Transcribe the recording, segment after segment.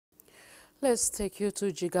Let's take you to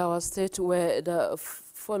Jigawa State, where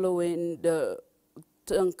following the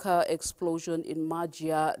tanker explosion in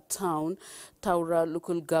Majia town, Taura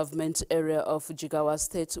local government area of Jigawa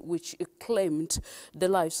State, which claimed the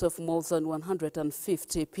lives of more than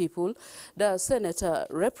 150 people, the senator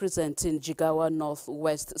representing Jigawa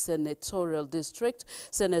Northwest Senatorial District,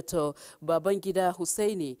 Senator Babangida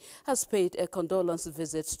Hussaini, has paid a condolence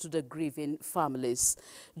visit to the grieving families.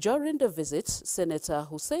 During the visit, Senator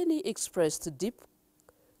Hussaini expressed deep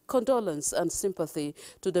condolence and sympathy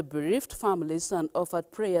to the bereaved families and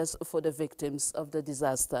offered prayers for the victims of the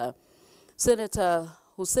disaster. Senator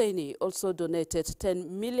Hussaini also donated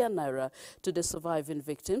 10 million naira to the surviving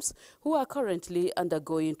victims who are currently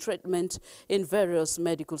undergoing treatment in various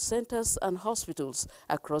medical centers and hospitals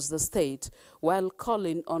across the state, while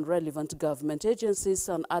calling on relevant government agencies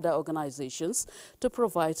and other organizations to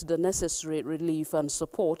provide the necessary relief and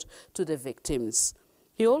support to the victims.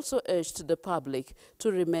 He also urged the public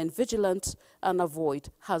to remain vigilant and avoid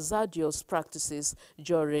hazardous practices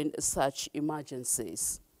during such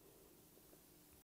emergencies.